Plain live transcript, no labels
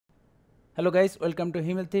Hello guys, welcome to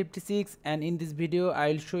Himmel356, and in this video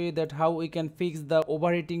I'll show you that how we can fix the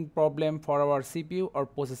overheating problem for our CPU or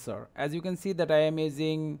processor. As you can see that I am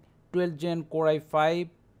using 12 Gen Core i5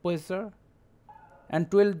 processor, and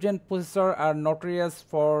 12 Gen processor are notorious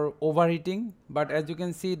for overheating, but as you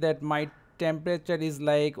can see that my temperature is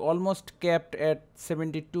like almost capped at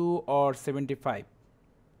 72 or 75.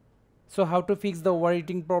 So how to fix the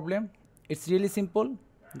overheating problem? It's really simple.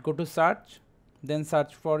 Go to search, then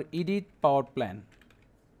search for edit power plan.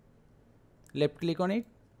 Left click on it.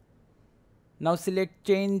 Now select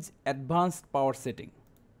change advanced power setting.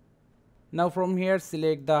 Now from here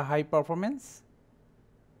select the high performance.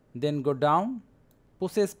 Then go down,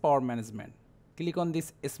 process power management. Click on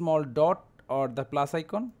this small dot or the plus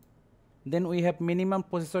icon. Then we have minimum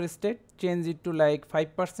processor state, change it to like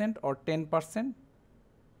 5% or 10%.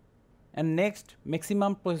 And next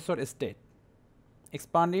maximum processor state,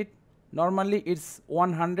 expand it. Normally it's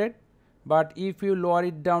 100, but if you lower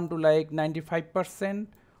it down to like 95%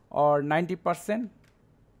 or 90%,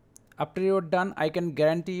 after you're done, I can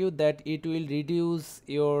guarantee you that it will reduce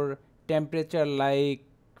your temperature like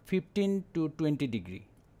 15 to 20 degree.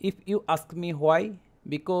 If you ask me why,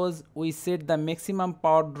 because we set the maximum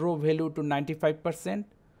power draw value to 95%,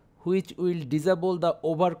 which will disable the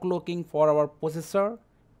overclocking for our processor.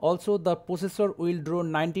 Also the processor will draw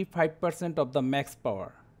 95% of the max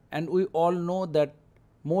power, and we all know that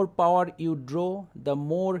more power you draw, the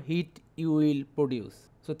more heat you will produce.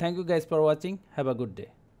 So thank you guys for watching. Have a good day.